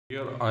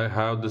Here I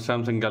have the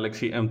Samsung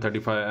Galaxy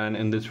M35, and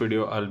in this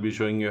video I'll be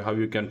showing you how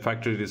you can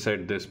factory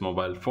reset this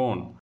mobile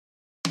phone.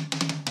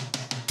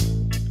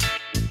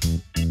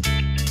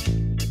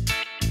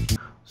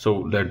 So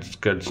let's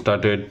get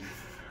started.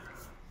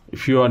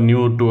 If you are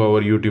new to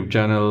our YouTube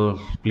channel,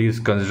 please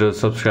consider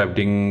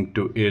subscribing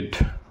to it.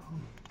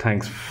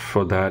 Thanks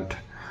for that.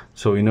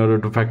 So in order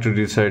to factory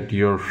reset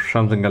your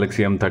Samsung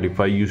Galaxy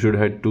M35, you should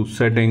head to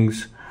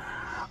settings.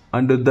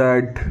 Under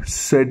that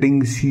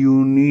settings,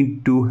 you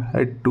need to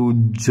head to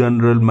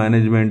general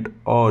management,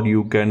 or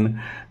you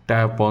can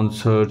tap on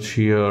search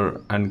here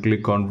and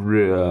click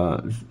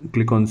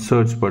on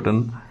search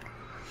button.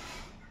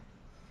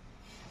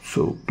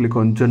 So click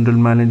on general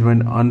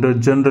management. Under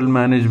general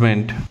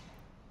management,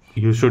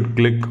 you should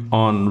click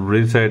on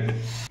reset.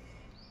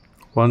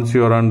 Once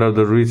you are under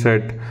the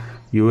reset,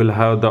 you will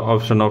have the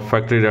option of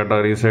factory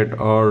data reset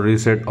or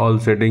reset all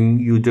setting.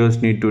 You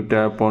just need to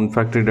tap on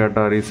factory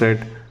data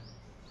reset.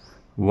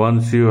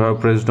 Once you have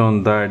pressed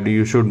on that,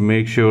 you should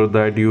make sure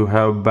that you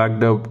have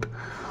backed up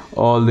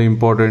all the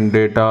important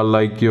data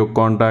like your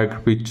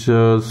contact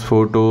pictures,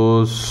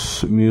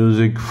 photos,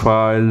 music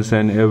files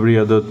and every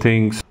other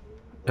things,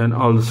 and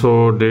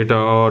also data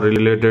are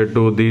related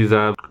to these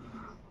apps.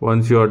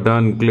 Once you are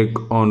done, click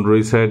on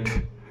reset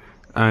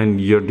and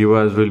your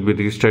device will be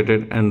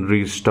restarted and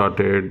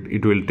restarted.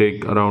 It will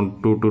take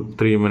around 2 to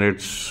 3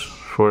 minutes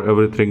for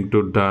everything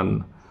to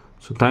done.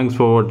 So thanks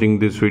for watching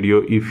this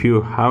video. If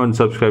you haven't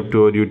subscribed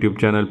to our YouTube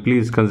channel,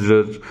 please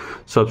consider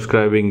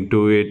subscribing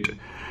to it,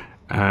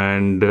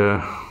 and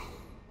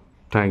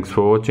thanks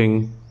for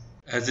watching.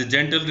 As a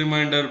gentle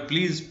reminder,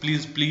 please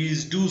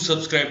do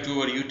subscribe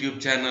to our YouTube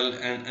channel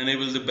and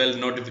enable the bell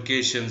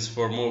notifications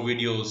for more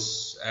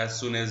videos as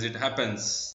soon as it happens.